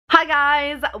Hi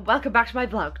guys, welcome back to my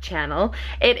vlog channel.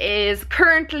 It is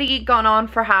currently gone on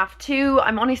for 2:30.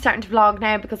 I'm only starting to vlog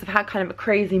now because I've had kind of a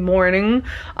crazy morning.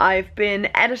 I've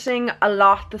been editing a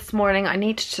lot this morning. I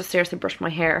need to just seriously brush my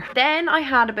hair. Then I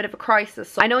had a bit of a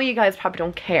crisis. So I know you guys probably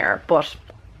don't care, but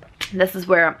this is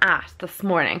where I'm at this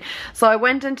morning. So I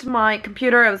went into my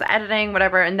computer, I was editing,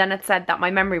 whatever, and then it said that my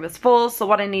memory was full, so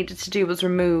what I needed to do was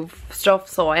remove stuff.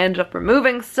 So I ended up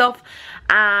removing stuff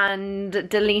and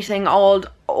deleting all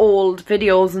old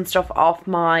videos and stuff off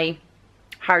my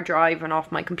hard drive and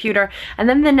off my computer. And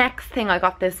then the next thing, I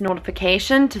got this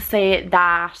notification to say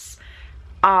that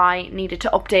I needed to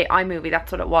update iMovie.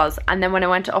 That's what it was. And then when I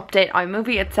went to update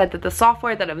iMovie, it said that the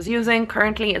software that I was using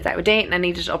currently is out of date and I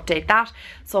needed to update that.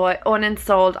 So I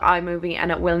uninstalled iMovie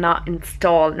and it will not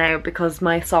install now because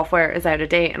my software is out of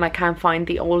date and I can't find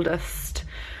the oldest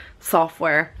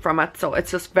software from it. So it's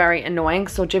just very annoying.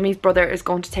 So Jimmy's brother is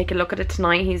going to take a look at it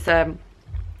tonight. He's a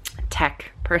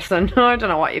tech person. I don't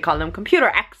know what you call them, computer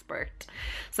expert.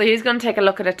 So he's going to take a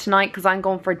look at it tonight because I'm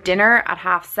going for dinner at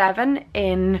 7:30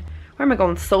 in... where am I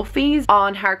going? Sophie's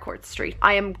on Harcourt Street.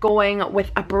 I am going with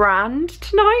a brand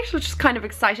tonight, which is kind of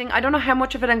exciting. I don't know how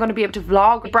much of it I'm going to be able to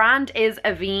vlog. The brand is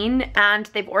Aveen and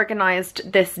they've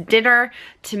organised this dinner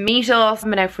to meet us. I haven't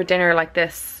been out for dinner like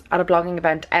this at a blogging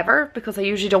event ever because I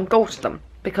usually don't go to them.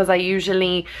 Because I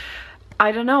usually,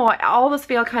 I don't know, I always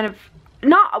feel kind of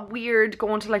not weird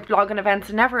going to like vlogging events,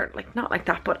 and never like, not like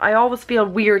that, but I always feel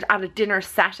weird at a dinner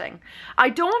setting. I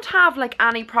don't have like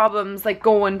any problems like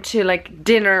going to like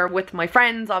dinner with my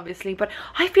friends obviously, but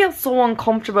I feel so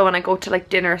uncomfortable when I go to like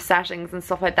dinner settings and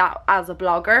stuff like that as a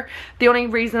blogger. The only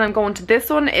reason I'm going to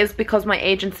this one is because my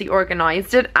agency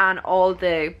organised it and all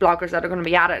the bloggers that are going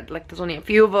to be at it, like there's only a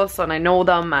few of us and I know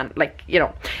them and like, you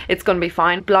know, it's going to be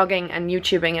fine. Blogging and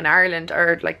YouTubing in Ireland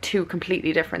are like two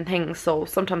completely different things, so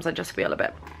sometimes I just feel a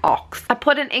bit ox. I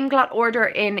put an inglot order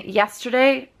in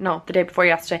yesterday, no, the day before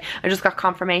yesterday. I just got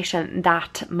confirmation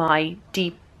that my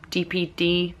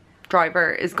DPD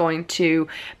driver is going to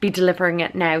be delivering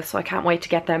it now, so I can't wait to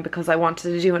get them because I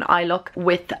wanted to do an eye look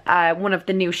with one of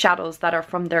the new shadows that are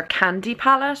from their candy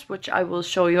palette, which I will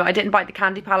show you. I didn't buy the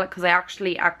candy palette because I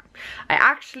actually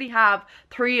have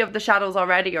 3 of the shadows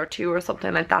already, or 2 or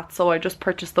something like that, so I just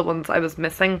purchased the ones I was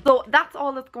missing. So that's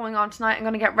all that's going on tonight. I'm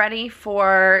going to get ready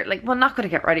for, like, well, not going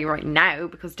to get ready right now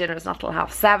because dinner's not till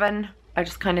 7:30. I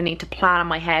just kind of need to plan in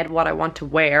my head what I want to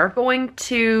wear. I'm going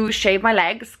to shave my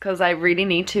legs because I really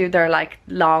need to. They're like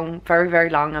long, very, very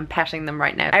long. I'm petting them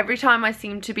right now. Every time I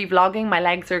seem to be vlogging, my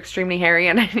legs are extremely hairy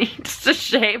and I need to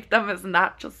shave them. Isn't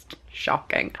that just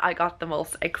shocking? I got the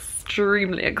most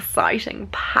extremely exciting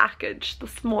package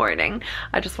this morning.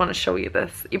 I just want to show you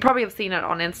this. You probably have seen it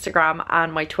on Instagram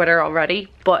and my Twitter already,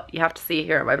 but you have to see it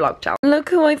here on my vlog channel. Look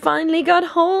who I finally got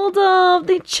hold of,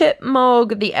 the chip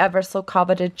mug, the ever so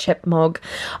coveted chip mug.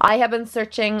 I have been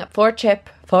searching for chip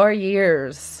for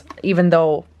years, even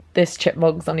though this chip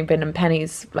mug's only been in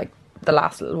pennies like the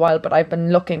last little while, but I've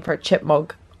been looking for a chip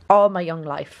mug all my young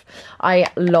life. I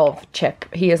love Chip.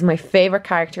 He is my favourite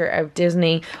character out of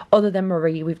Disney, other than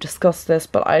Marie. We've discussed this,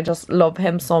 but I just love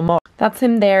him so much. That's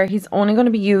him there. He's only going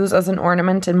to be used as an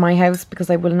ornament in my house because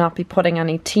I will not be putting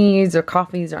any teas or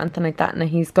coffees or anything like that, and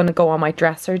he's going to go on my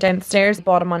dresser downstairs.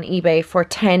 Bought him on eBay for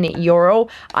 €10.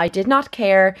 I did not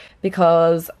care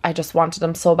because I just wanted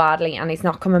him so badly, and he's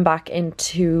not coming back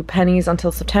into pennies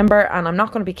until September, and I'm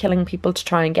not going to be killing people to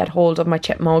try and get hold of my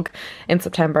chip mug in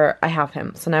September. I have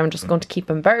him, so now I'm just going to keep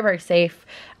him very, very safe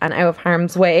and out of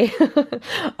harm's way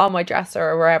on my dresser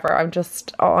or wherever. I'm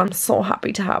just, oh, I'm so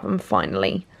happy to have him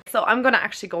finally. So I'm going to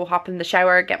actually go hop in the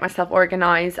shower, get myself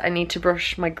organised. I need to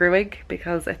brush my gruig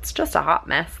because it's just a hot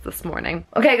mess this morning.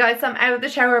 Okay guys, so I'm out of the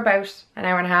shower about an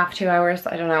hour and a half, 2 hours,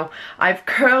 I don't know. I've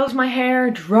curled my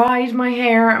hair, dried my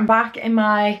hair. I'm back in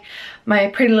my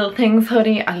Pretty Little Things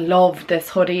hoodie. I love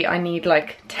this hoodie. I need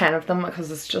like 10 of them because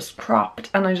it's just cropped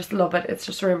and I just love it. It's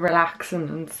just really relaxing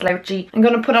and slouchy. I'm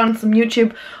going to put on some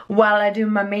YouTube while I do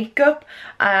my makeup.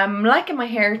 I'm liking my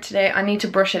hair today. I need to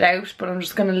brush it out, but I'm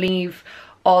just going to leave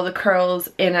all the curls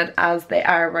in it as they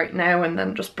are right now and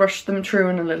then just brush them through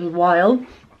in a little while.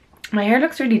 My hair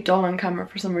looks really dull on camera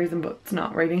for some reason, but it's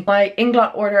not really. My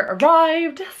inglot order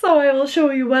arrived, so I will show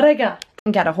you what I got.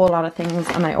 I get a whole lot of things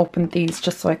and I opened these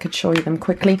just so I could show you them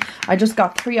quickly. I just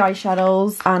got 3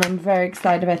 eyeshadows and I'm very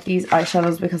excited about these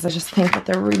eyeshadows because I just think that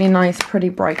they're really nice, pretty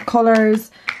bright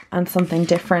colours and something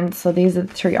different. So these are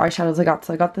the 3 eyeshadows I got.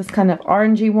 So I got this kind of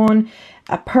orangey one,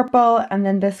 a purple, and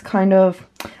then this kind of,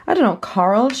 I don't know,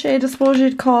 coral shade I suppose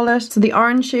you'd call it. So the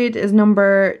orange shade is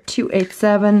number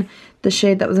 287. The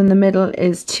shade that was in the middle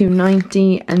is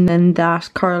 290, and then that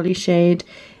corally shade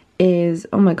is,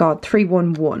 oh my god,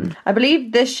 311. I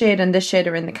believe this shade and this shade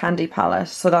are in the candy palette,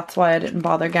 so that's why I didn't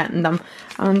bother getting them.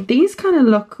 And these kind of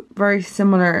look very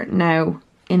similar now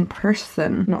in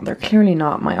person. No, they're clearly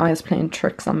not. My eye is playing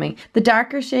tricks on me. The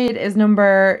darker shade is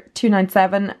number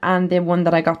 297 and the one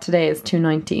that I got today is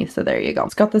 290. So there you go.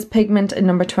 It's got this pigment in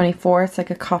number 24. It's like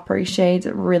a coppery shade.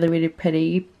 Really, really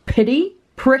pretty.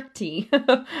 Pretty.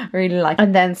 I really like it.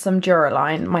 And then some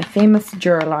Duraline. My famous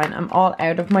Duraline. I'm all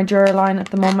out of my Duraline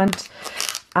at the moment.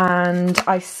 And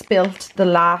I spilt the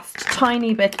last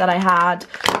tiny bit that I had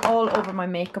all over my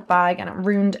makeup bag and it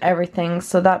ruined everything.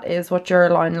 So that is what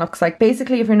Duraline looks like.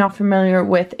 Basically, if you're not familiar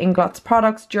with Inglott's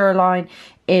products, Duraline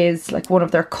is like one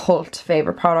of their cult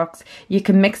favorite products. You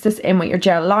can mix this in with your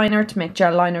gel liner to make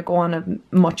gel liner go on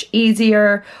much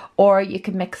easier, or you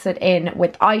can mix it in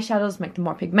with eyeshadows, make them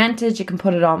more pigmented. You can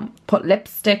put it on, put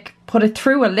it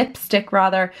through a lipstick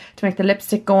rather, to make the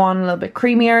lipstick go on a little bit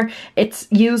creamier. It's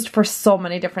used for so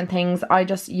many different things. I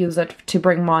just use it to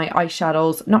bring my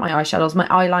eyeshadows, not my eyeshadows, my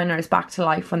eyeliners back to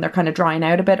life when they're kind of drying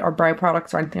out a bit, or brow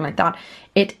products or anything like that.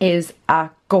 It is a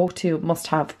go-to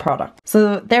must-have product.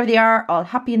 So there they are, all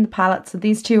happy in the palette. So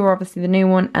these two are obviously the new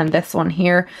one and this one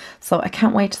here. So I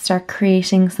can't wait to start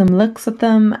creating some looks with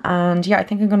them. And yeah, I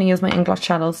think I'm going to use my Inglot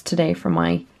shadows today for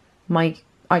my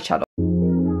eyeshadow.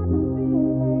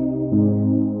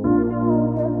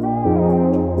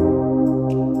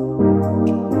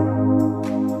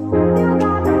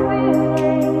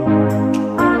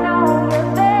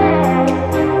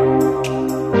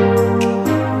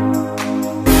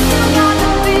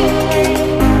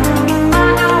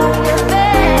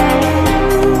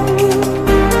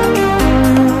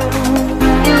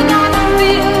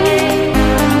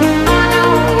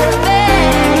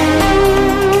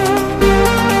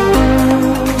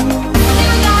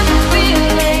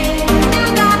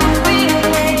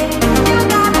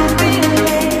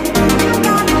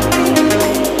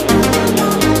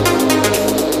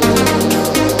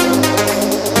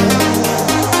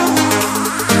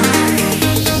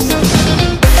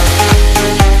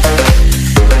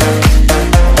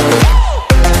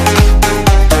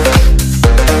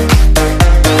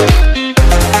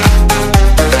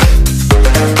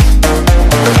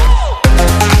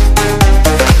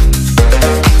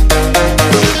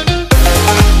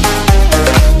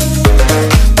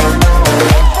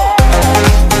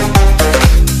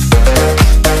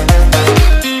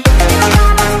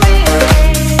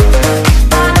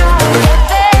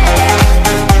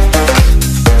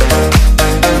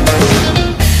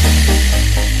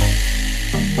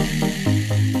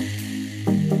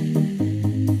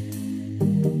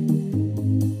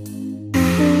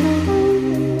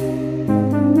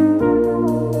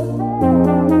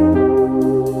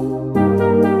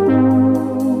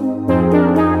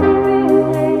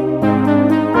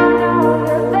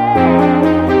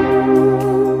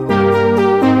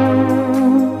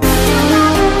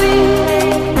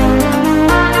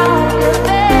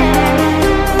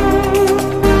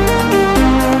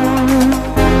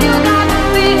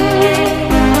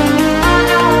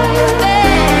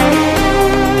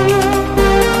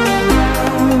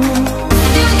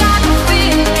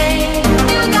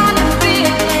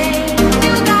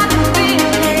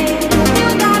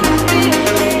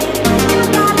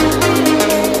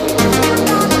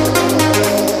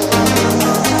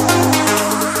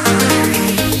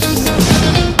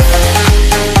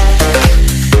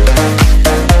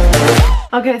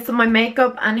 Okay, so my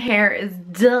makeup and hair is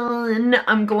done.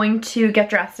 I'm going to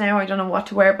get dressed now. I don't know what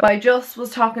to wear, but I just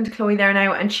was talking to Chloe there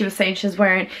now and she was saying she's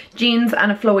wearing jeans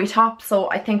and a flowy top,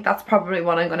 so I think that's probably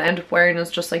what I'm going to end up wearing,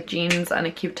 is just like jeans and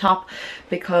a cute top,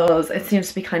 because it seems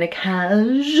to be kind of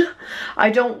cash. I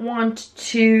don't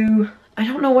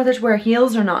know whether to wear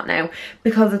heels or not now,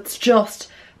 because it's just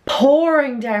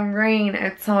pouring down rain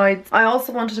outside. I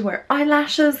also wanted to wear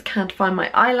eyelashes, can't find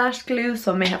my eyelash glue,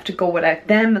 so I may have to go without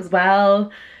them as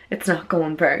well. It's not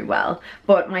going very well,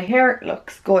 but my hair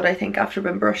looks good, I think, after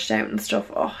being brushed out and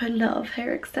stuff. Oh, I love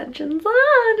hair extensions.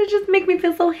 They just make me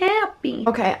feel so happy.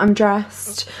 Okay, I'm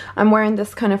dressed. I'm wearing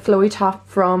this kind of flowy top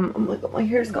from, oh my god, my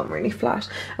hair's gone really flat.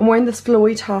 I'm wearing this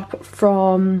flowy top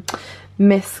from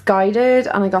Misguided,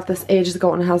 and I got this ages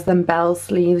ago, and it has them bell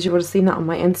sleeves. You would have seen that on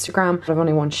my Instagram. I've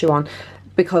only one shoe on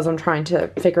because I'm trying to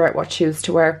figure out what shoes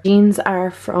to wear. Jeans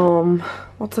are from,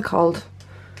 what's it called?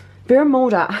 Vera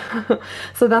Moda.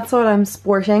 So that's what I'm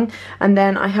sporting. And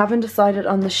then I haven't decided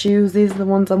on the shoes. These are the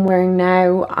ones I'm wearing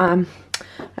now. I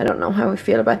don't know how I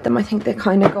feel about them. I think they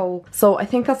kind of go, so I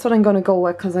think that's what I'm going to go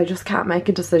with, because I just can't make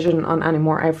a decision on any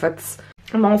more outfits.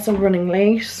 I'm also running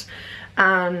late,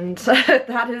 and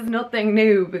that is nothing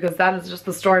new because that is just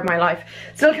the story of my life.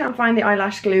 Still can't find the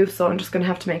eyelash glue, so I'm just gonna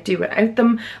have to make do without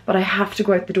them, but I have to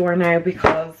go out the door now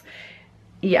because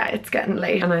yeah, it's getting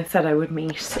late and I said I would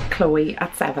meet Chloe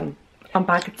at 7 on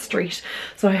Bagot Street,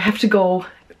 so I have to go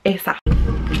ASAP.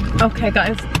 Okay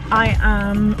guys, I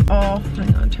am off.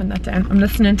 I'm gonna turn that down. I'm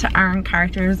listening to Aaron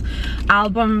Carter's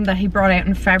album that he brought out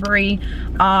in February.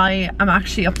 I am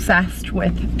actually obsessed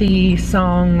with the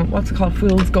song, what's it called,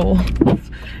 Fool's Gold.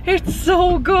 It's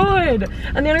so good,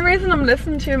 and the only reason I'm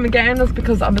listening to him again is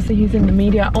because obviously he's in the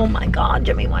media. Oh my god,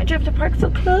 Jimmy, why'd you have to park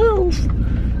so close?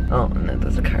 Oh, and then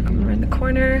there's a car coming around the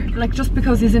corner. Like, just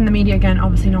because he's in the media again,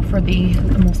 obviously not for the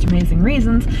most amazing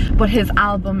reasons, but his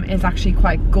album is actually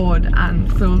quite good, and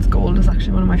Fool's Gold is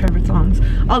actually one of my favourite songs.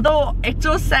 Although it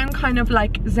does sound kind of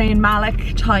like Zayn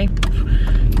Malik type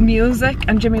music,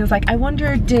 and Jimmy was like, I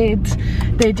wonder did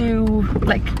they do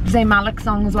like Zayn Malik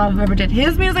song as well, whoever did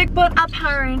his music, but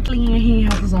apparently he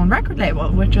has his own record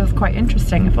label, which is quite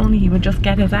interesting. If only he would just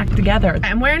get his act together.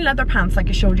 I'm wearing leather pants like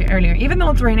I showed you earlier. Even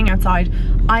though it's raining outside,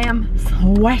 I am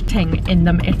sweating in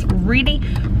them. It's really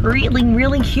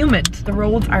humid. The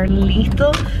roads are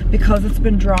lethal because it's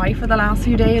been dry for the last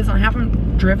few days. I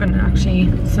haven't driven actually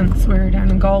since we were down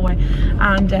in Galway,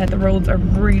 and the roads are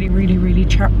really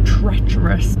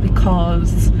treacherous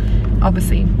because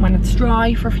obviously when it's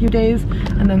dry for a few days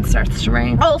and then starts to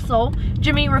rain. Also,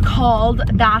 Jimmy recalled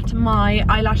that my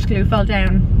eyelash glue fell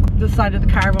down the side of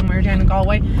the car when we were down in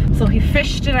Galway, so he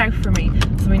fished it out for me.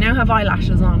 So we now have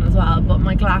eyelashes on as well, but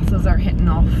my glasses are hitting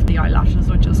off the eyelashes,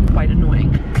 which is quite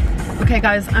annoying. Okay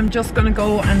guys, I'm just gonna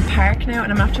go and park now,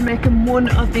 and I'm after making one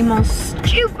of the most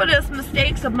stupidest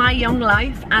mistakes of my young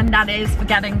life, and that is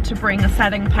forgetting to bring a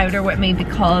setting powder with me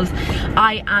because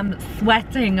I am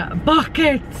sweating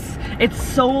buckets. It's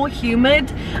so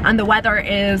humid and the weather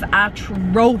is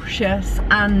atrocious,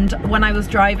 and when I was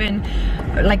driving,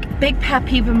 like, big pet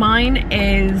peeve of mine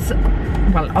is,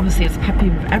 well, obviously it's a pet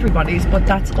peeve of everybody's, but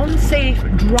that's unsafe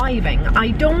driving.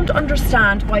 I don't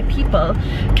understand why people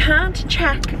can't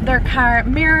check their car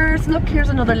mirrors. Look, here's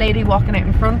another lady walking out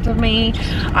in front of me.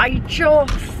 I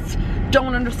just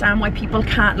don't understand why people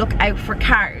can't look out for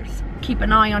cars. Keep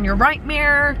an eye on your right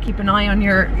mirror, keep an eye on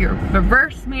your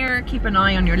reverse mirror, keep an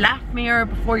eye on your left mirror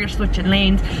before you're switching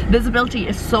lanes. Visibility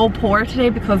is so poor today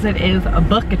because it is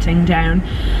bucketing down,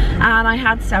 and I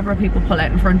had several people pull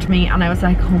out in front of me and I was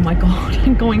like, oh my god,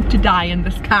 I'm going to die in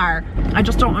this car. I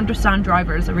just don't understand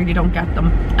drivers, I really don't get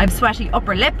them. I have sweaty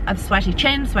upper lip, I have sweaty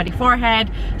chin, sweaty forehead,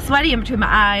 sweaty in between my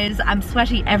eyes, I'm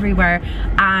sweaty everywhere,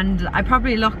 and I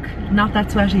probably look not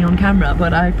that sweaty on camera,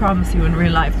 but I promise you in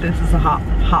real life this is a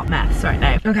hot mess right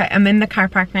now. Okay, I'm in the car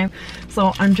park now,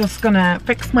 so I'm just gonna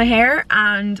fix my hair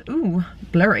and, ooh,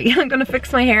 blurry. I'm gonna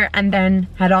fix my hair and then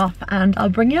head off and I'll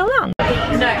bring you along.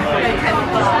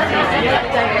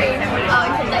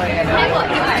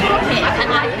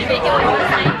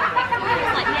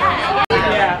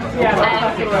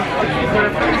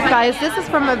 Guys, this is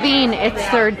from Avene. It's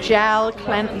their gel,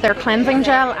 their cleansing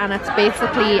gel, and it's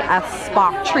basically a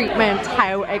spot treatment.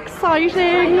 How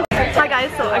exciting! Hi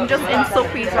guys, so I'm just in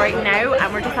Sophie's right now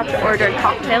and we're just after ordering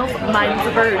cocktails. Mine's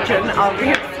a virgin,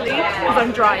 obviously, because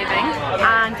I'm driving,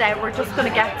 and we're just gonna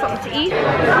get something to eat.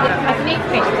 I can eat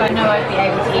fish, so I know I'd be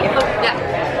able to eat it. Yeah.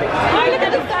 Oh, look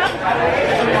at this.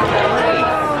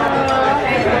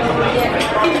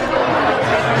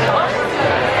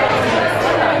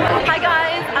 Hi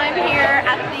guys, I'm here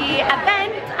at the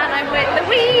event and I'm with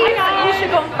Louise. You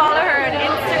should go and follow her on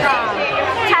Instagram.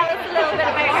 Tell us a little bit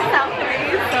about yourself,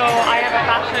 Louise. So I have a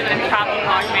fashion and travel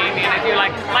blog mainly, and I do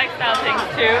like lifestyle things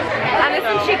too. And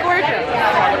isn't she gorgeous?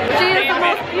 She is the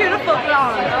most beautiful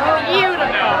blonde.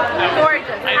 Beautiful.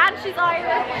 Gorgeous. And she's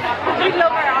Irish. We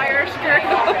love our Irish girl.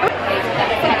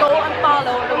 So go and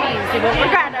follow Louise. You won't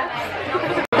regret it.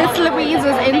 This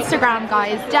Louise's Instagram,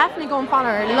 guys. Definitely go and follow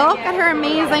her. Look at her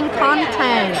amazing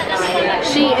content.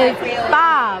 She is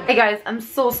fab. Hey guys, I'm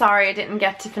so sorry I didn't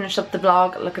get to finish up the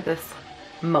vlog. Look at this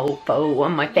mofo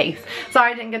on my face.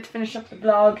 Sorry I didn't get to finish up the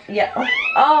vlog yet.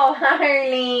 Oh,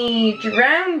 Harley,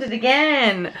 drowned it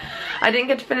again. I didn't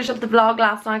get to finish up the vlog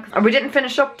last night, or we didn't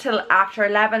finish up till after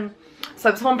 11. So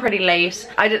I was home pretty late.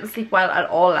 I didn't sleep well at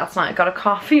all last night. I got a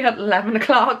coffee at 11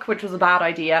 o'clock, which was a bad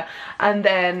idea, and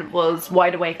then was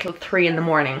wide awake till 3 in the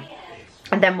morning,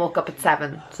 and then woke up at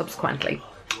 7 subsequently.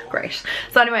 Great.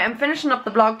 So anyway, I'm finishing up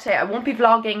the vlog today. I won't be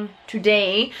vlogging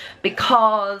today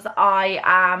because I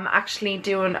am actually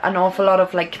doing an awful lot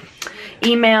of like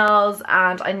emails,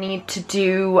 and I need to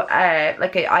do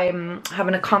I'm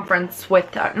having a conference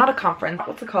with not a conference,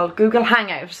 what's it called, Google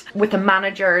Hangout, with a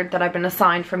manager that I've been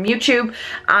assigned from YouTube,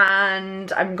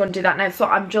 and I'm going to do that now. So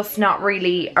I'm just not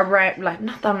really around, like,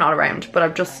 not that I'm not around, but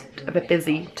I'm just a bit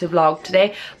busy to vlog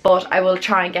today, but I will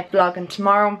try and get vlogging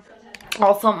tomorrow.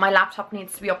 Also, my laptop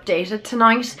needs to be updated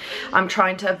tonight. I'm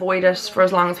trying to avoid it for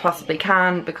as long as possibly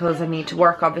can because I need to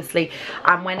work, obviously,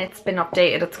 and when it's been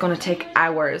updated it's going to take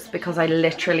hours because I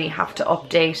literally have to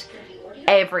update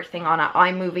everything on it.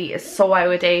 iMovie is so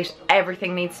out of date,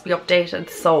 everything needs to be updated,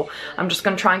 so I'm just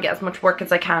going to try and get as much work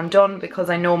as I can done because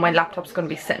I know my laptop's going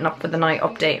to be sitting up for the night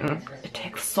updating. It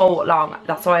takes so long,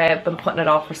 that's why I've been putting it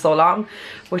off for so long,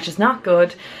 which is not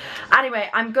good. Anyway,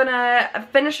 I'm gonna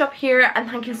finish up here, and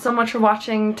thank you so much for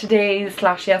watching today's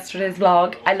 / yesterday's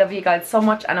vlog. I love you guys so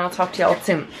much, and I'll talk to you all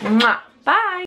soon. Mwah!